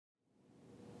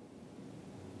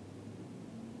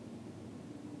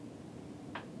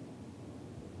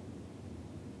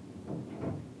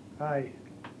Hi,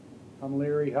 I'm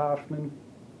Larry Hoffman.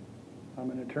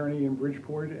 I'm an attorney in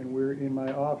Bridgeport, and we're in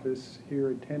my office here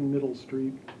at 10 Middle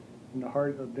Street in the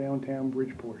heart of downtown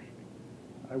Bridgeport.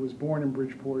 I was born in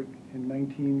Bridgeport in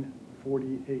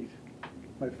 1948.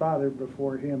 My father,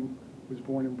 before him, was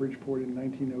born in Bridgeport in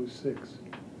 1906.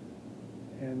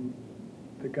 And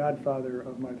the godfather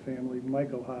of my family,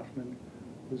 Michael Hoffman,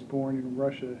 was born in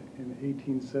Russia in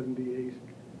 1878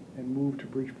 and moved to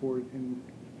Bridgeport in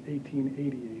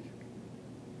 1888,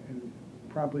 and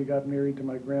promptly got married to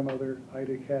my grandmother,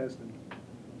 Ida Kasdan.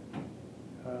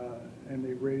 And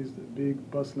they raised a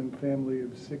big, bustling family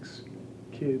of 6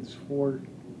 kids, 4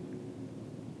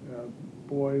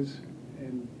 boys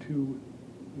and 2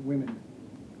 women.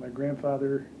 My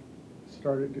grandfather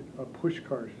started a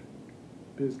pushcart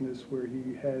business where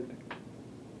he had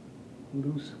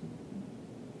loose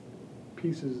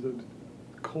pieces of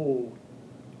coal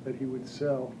that he would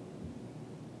sell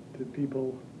to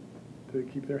people to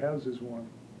keep their houses warm.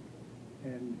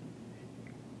 And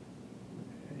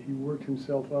he worked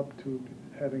himself up to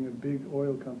having a big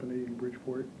oil company in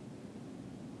Bridgeport.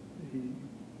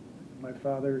 My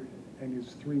father and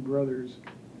his 3 brothers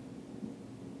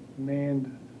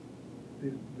manned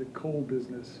the coal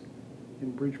business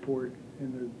in Bridgeport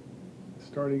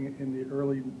starting in the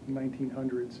early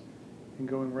 1900s and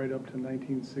going right up to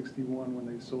 1961 when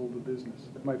they sold the business.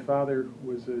 My father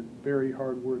was a very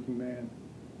hard-working man,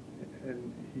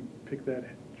 and he picked that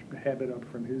habit up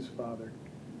from his father.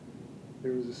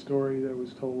 There was a story that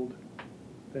was told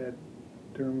that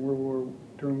during World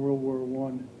War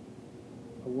I,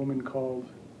 a woman called,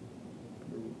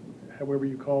 however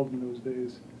you called in those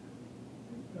days,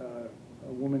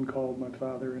 a woman called my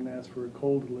father and asked for a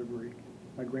coal delivery,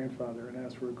 my grandfather, and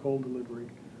asked for a coal delivery.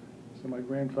 So my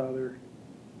grandfather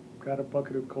got a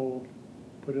bucket of coal,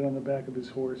 put it on the back of his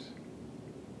horse,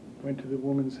 went to the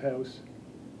woman's house,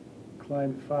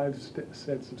 climbed 5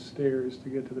 sets of stairs to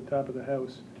get to the top of the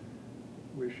house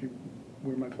where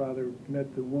my father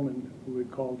met the woman who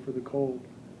had called for the coal.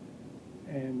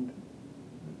 And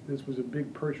this was a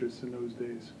big purchase in those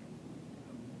days.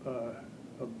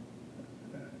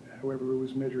 However it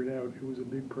was measured out, it was a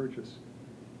big purchase.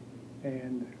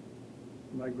 And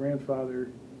my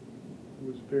grandfather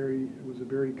was a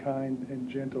very kind and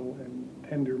gentle and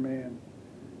tender man.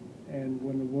 And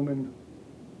when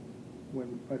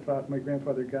my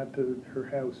grandfather got to her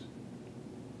house,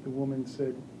 the woman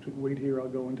said, "Wait here, I'll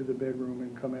go into the bedroom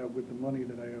and come out with the money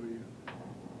that I owe you."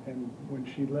 And when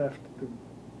she left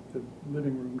the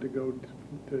living room to go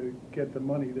to get the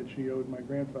money that she owed my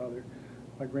grandfather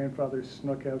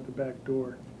snuck out the back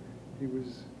door. He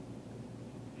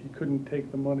couldn't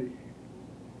take the money,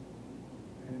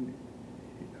 and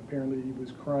apparently he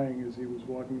was crying as he was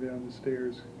walking down the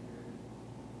stairs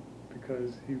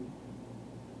because he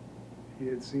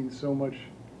had seen so much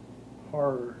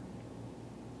horror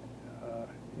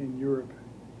in Europe.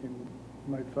 And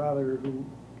my father, who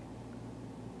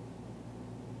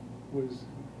was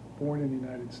born in the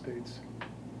United States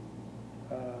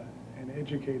and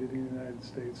educated in the United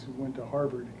States, who went to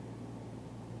Harvard,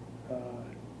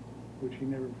 which he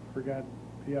never forgot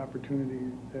the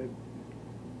opportunity that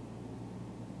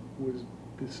was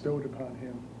bestowed upon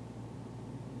him.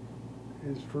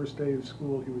 His first day of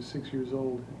school, he was 6 years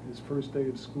old, his first day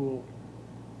of school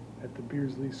at the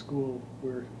Beardsley School,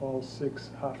 where all 6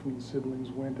 Hoffman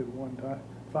siblings went at one time,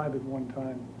 5 at one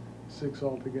time, 6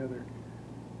 altogether.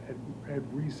 At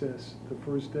recess, the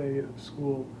first day of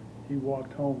school, he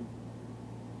walked home.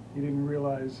 He didn't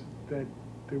realize that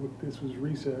this was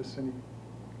recess, and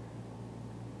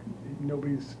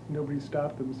nobody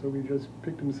stopped him, so he just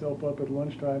picked himself up at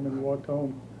lunchtime and walked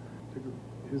home.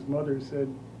 His mother said,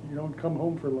 "You don't come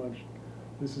home for lunch.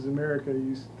 This is America.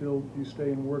 You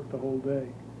stay and work the whole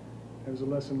day." It was a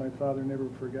lesson my father never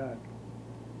forgot.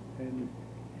 And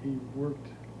he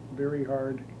worked very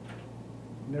hard,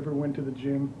 never went to the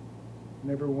gym,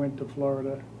 never went to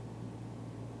Florida,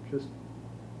 just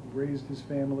raised his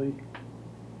family,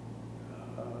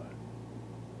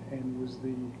 and was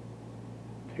the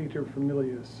pater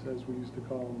familias, as we used to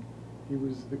call him. He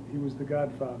was the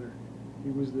godfather.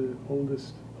 He was the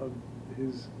oldest of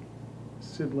his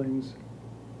siblings,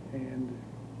 and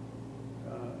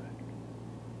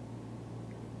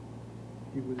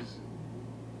he was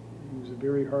a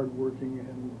very hard-working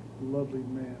and lovely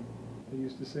man. They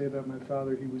used to say about my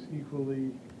father, he was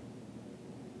equally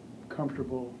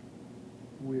comfortable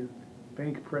with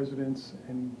bank presidents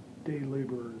and day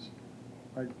laborers.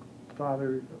 My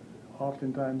father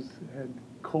oftentimes had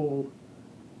coal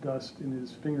dust in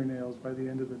his fingernails by the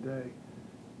end of the day,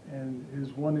 and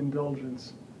his one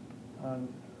indulgence on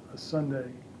a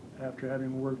Sunday after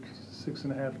having worked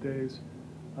 6.5 days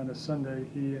on a Sunday,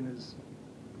 he and his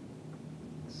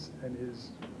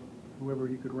whoever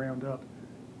he could round up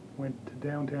went to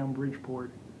downtown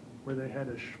Bridgeport, where they had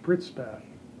a spritz bath.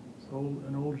 It's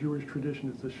an old Jewish tradition.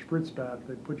 It's a spritz bath.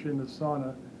 They put you in the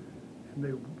sauna and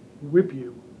they whip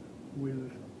you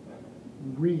with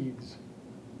reeds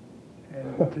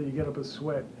and until you get up a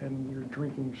sweat, and you're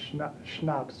drinking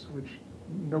schnapps, which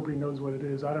nobody knows what it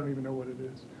is. I don't even know what it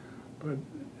is, but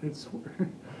it's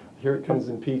Here it comes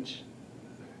in peach.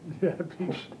 yeah,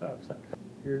 peach schnapps.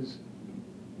 Here's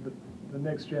the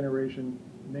next generation,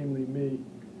 namely me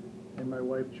and my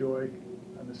wife Joy,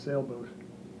 on the sailboat.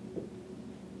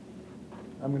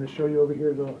 I'm going to show you over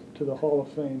here to the Hall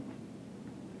of Fame.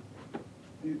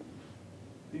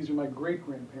 These are my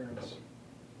great-grandparents,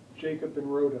 Jacob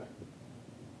and Rhoda,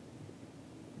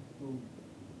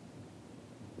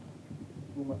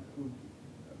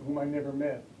 whom I never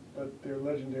met, but they're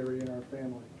legendary in our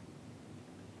family.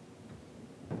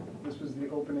 This was the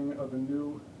opening of a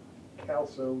new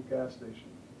Calso gas station.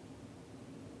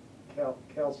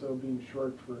 Calso being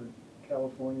short for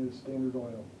California Standard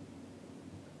Oil.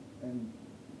 And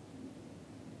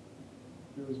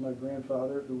here was my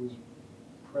grandfather, who was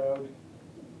proud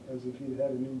as if he'd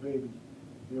had a new baby.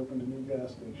 He opened a new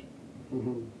gas station.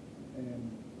 Mm-hmm.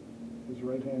 And his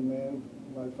right-hand man,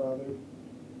 my father,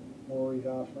 Maury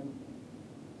Hoffman,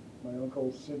 my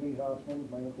uncle Sidney Hoffman,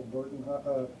 my uncle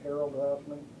Harold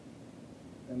Hoffman,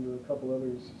 and there were a couple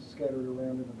others scattered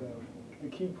around and about. The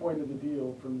key point of the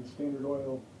deal from the Standard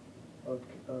Oil of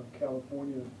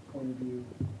California point of view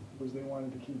was they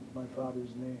wanted to keep my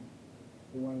father's name.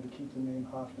 They wanted to keep the name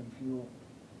Hoffman Fuel,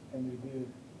 and they did.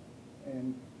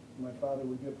 And my father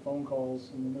would get phone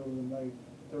calls in the middle of the night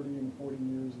 30 and 40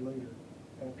 years later,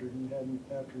 after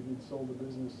he'd sold the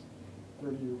business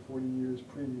 30 or 40 years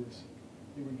previous.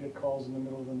 He would get calls in the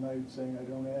middle of the night saying, I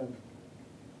don't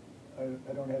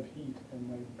have heat, and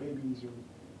my babies are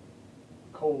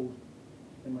cold.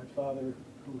 And my father,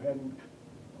 who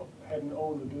hadn't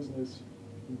owned the business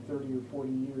in 30 or 40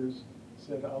 years,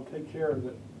 said, I'll take care of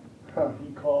it.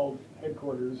 He called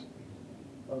headquarters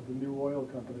of the new oil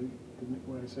company.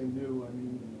 When I say new, I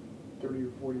mean 30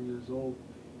 or 40 years old,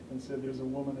 and said, there's a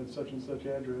woman at such and such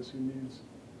address who needs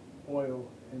oil,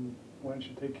 and why don't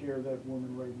you take care of that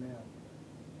woman right now?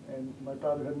 And my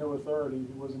father had no authority.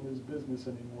 He wasn't in his business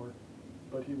anymore,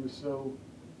 but he was so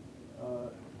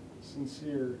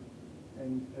sincere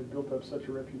and had built up such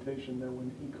a reputation that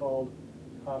when he called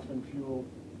Hoffman Fuel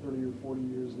 30 or 40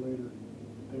 years later,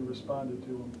 they responded to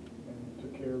him and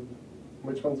took care of him.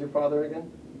 Which one's your father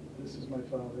again? This is my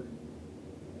father,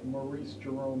 Maurice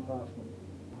Jerome Hoffman.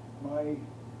 My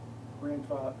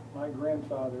grandfather, my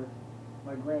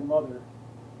grandmother,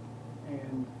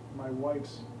 and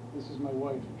this is my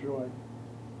wife, Joy.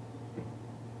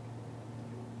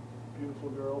 Beautiful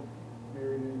girl,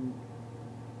 married in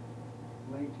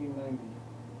 1990.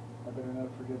 I better not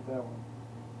forget that one.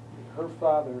 Her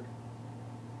father,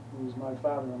 who was my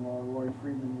father-in-law, Roy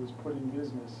Friedman, was put in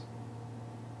business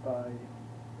by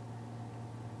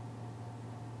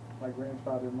my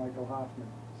grandfather, Michael Hoffman.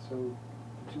 So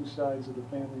the two sides of the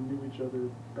family knew each other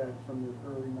back from the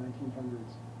early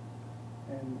 1900s.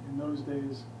 And in those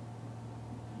days,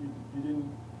 you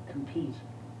didn't compete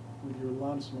with your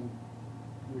landsman.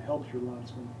 You helped your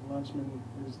landsman. Landsman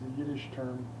is the Yiddish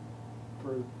term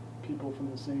for people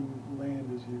from the same land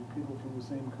as you, people from the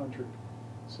same country.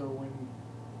 So when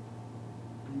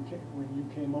you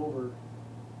came over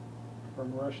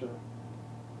from Russia,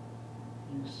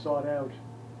 you sought out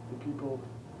the people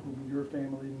whom your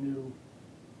family knew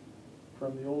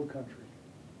from the old country,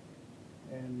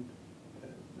 and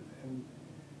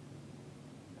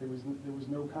there was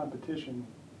no competition.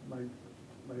 My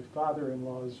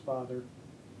father-in-law's father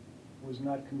was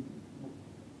not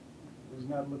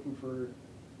looking for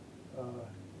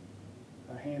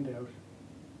a handout.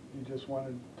 He just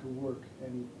wanted to work,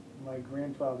 and my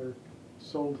grandfather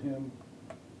sold him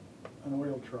an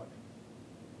oil truck,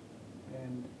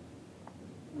 and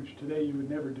which today you would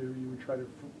never do. You would try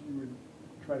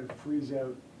to freeze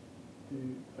out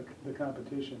the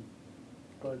competition,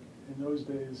 but in those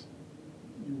days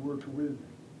you worked with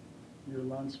your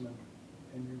landsmen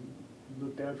and you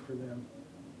looked out for them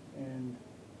and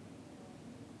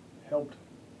helped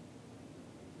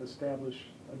establish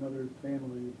another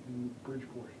family in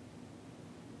Bridgeport.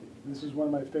 This is one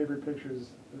of my favorite pictures.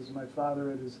 This is my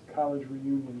father at his college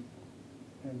reunion,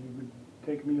 and he would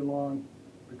take me along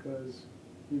because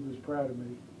he was proud of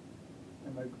me.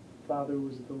 And my father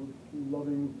was the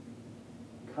loving,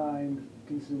 kind,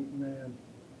 decent man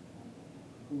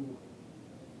who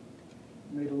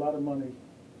made a lot of money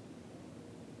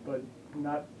but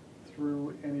not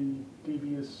through any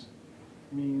devious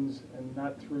means, and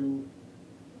not through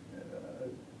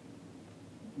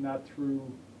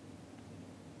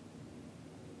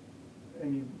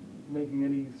making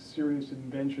any serious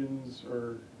inventions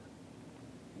or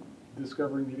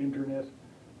discovering the internet.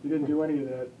 He didn't do any of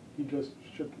that. He just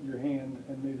shook your hand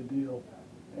and made a deal.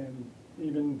 And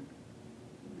even,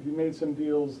 he made some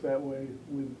deals that way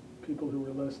with people who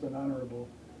were less than honorable.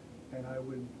 And I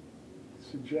would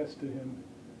suggest to him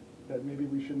that maybe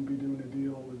we shouldn't be doing a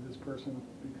deal with this person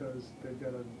because they've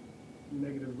got a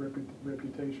negative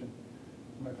reputation.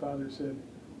 My father said,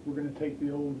 we're going to take the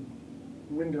old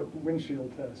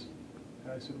windshield test.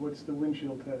 And I said, what's the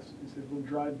windshield test? He said, we'll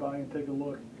drive by and take a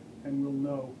look, and we'll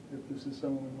know if this is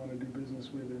someone we want to do business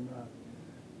with or not.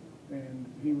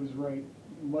 And he was right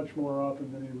much more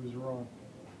often than he was wrong.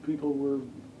 People were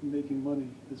making money.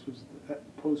 This was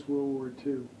post-World War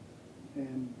II,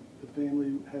 and the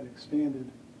family had expanded,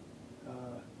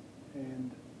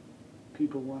 and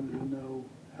people wanted to know,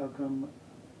 how come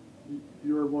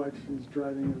your wife is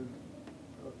driving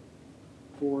a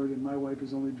Ford and my wife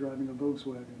is only driving a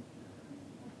Volkswagen?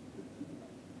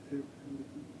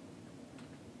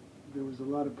 There was a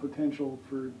lot of potential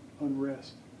for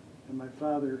unrest, and my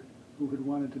father, who had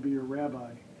wanted to be a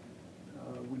rabbi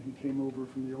when he came over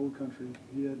from the old country,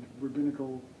 he had a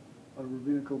rabbinical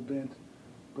bent,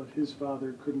 but his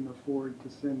father couldn't afford to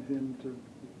send him to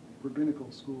rabbinical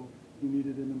school. He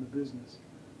needed him in the business.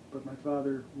 But my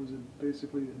father was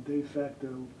basically a de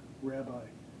facto rabbi.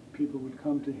 People would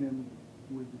come to him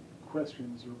with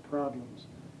questions or problems.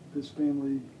 This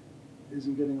family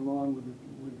isn't getting along with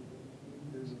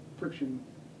there's a friction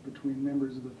between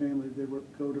members of the family. They would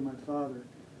go to my father,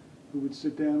 who would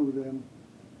sit down with them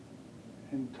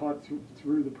and talk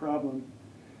through the problem,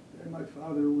 and my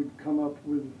father would come up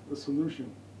with a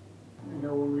solution. You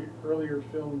know, when we earlier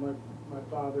filmed my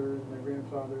father and my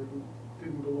grandfather, who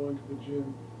didn't belong to the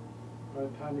gym, by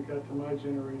the time it got to my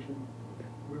generation,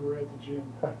 we were at the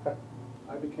gym.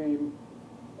 I became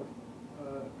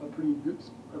a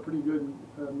pretty good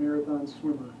marathon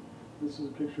swimmer. This is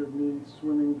a picture of me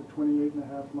swimming the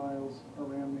 28.5 miles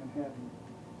around Manhattan,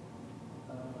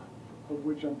 of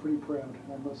which I'm pretty proud,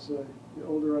 I must say. The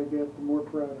older I get, the more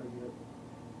proud I get.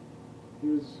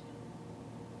 Here's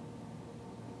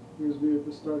me at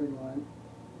the starting line.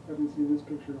 I haven't seen this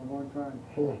picture in a long time.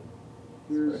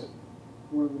 Here's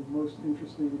one of the most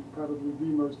interesting, probably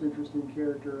the most interesting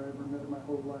character I ever met in my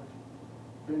whole life.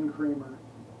 Ben Kramer,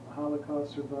 a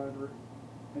Holocaust survivor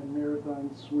and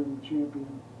marathon swim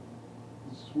champion.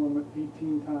 He's swum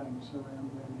 18 times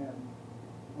around Manhattan.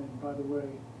 And by the way,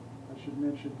 I should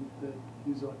mention that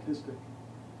he's autistic,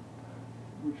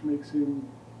 which makes him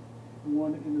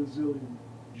one in a zillion.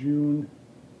 June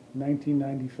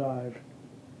 1995,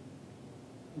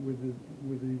 with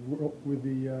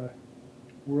the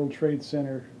World Trade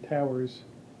Center towers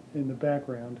in the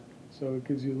background, so it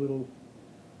gives you a little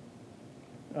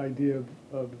idea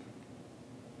of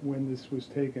when this was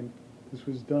taken. This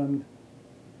was done.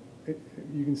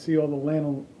 You can see all the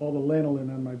lanolin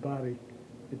on my body.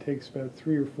 It takes about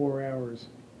 3 or 4 hours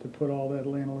to put all that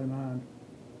lanolin on.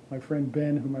 My friend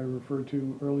Ben, whom I referred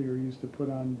to earlier, used to put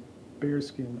on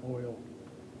bearskin oil.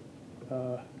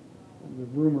 The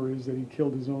rumor is that he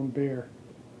killed his own bear,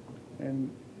 and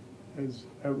as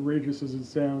outrageous as it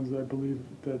sounds, I believe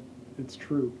that it's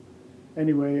true.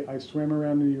 Anyway, I swam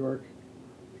around New York.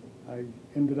 I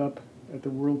ended up at the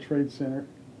World Trade Center.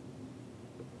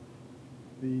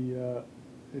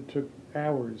 It took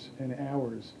hours and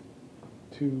hours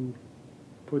to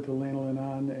put the lanolin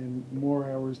on and more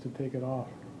hours to take it off,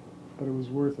 but it was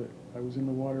worth it. I was in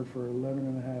the water for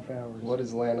 11.5 hours. What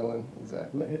is lanolin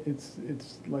exactly? It's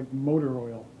like motor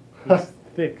oil. It's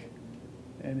thick,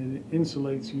 and it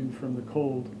insulates you from the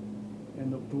cold.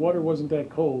 And the water wasn't that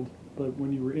cold, but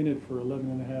when you were in it for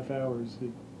 11.5 hours,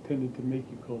 it tended to make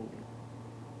you cold.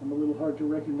 I'm a little hard to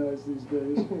recognize these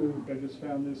days. I just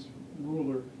found this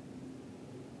ruler,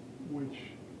 which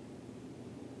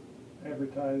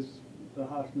advertised the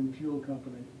Hoffman Fuel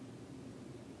Company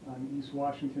on East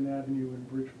Washington Avenue in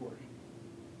Bridgeport.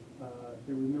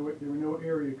 There were no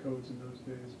area codes in those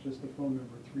days, just the phone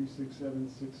number,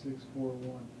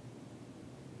 367-6641.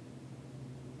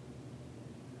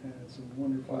 And it's a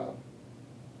wonderful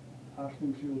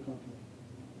Hoffman Fuel Company.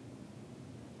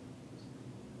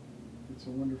 It's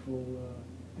a wonderful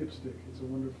dipstick. It's a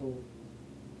wonderful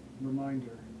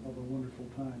reminder of a wonderful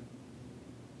time.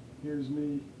 Here's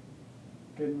me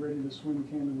getting ready to swim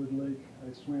Candlewood Lake.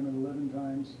 I swam it 11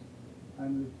 times.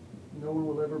 No one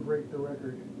will ever break the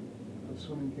record of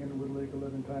swimming Candlewood Lake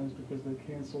 11 times because they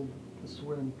canceled the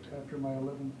swim after my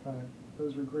 11th time.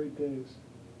 Those were great days.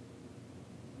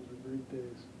 Those were great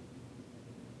days.